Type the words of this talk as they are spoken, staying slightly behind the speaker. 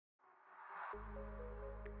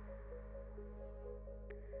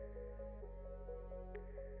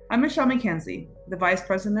I'm Michelle McKenzie, the Vice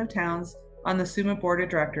President of Towns on the SUMA Board of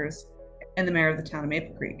Directors and the Mayor of the Town of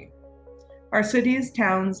Maple Creek. Our cities,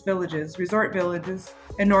 towns, villages, resort villages,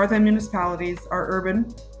 and northern municipalities are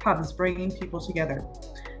urban hubs bringing people together.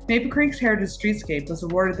 Maple Creek's Heritage Streetscape was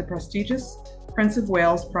awarded the prestigious Prince of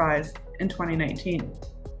Wales Prize in 2019.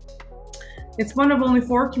 It's one of only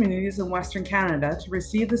 4 communities in Western Canada to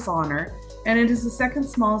receive this honor, and it is the second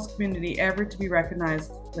smallest community ever to be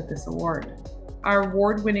recognized with this award. Our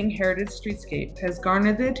award-winning Heritage Streetscape has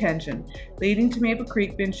garnered the attention, leading to Maple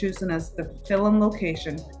Creek being chosen as the film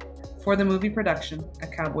location for the movie production, A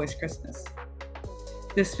Cowboy Christmas.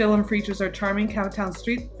 This film features our charming Cowtown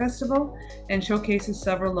Street Festival and showcases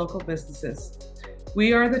several local businesses.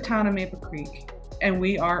 We are the town of Maple Creek, and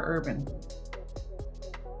we are urban.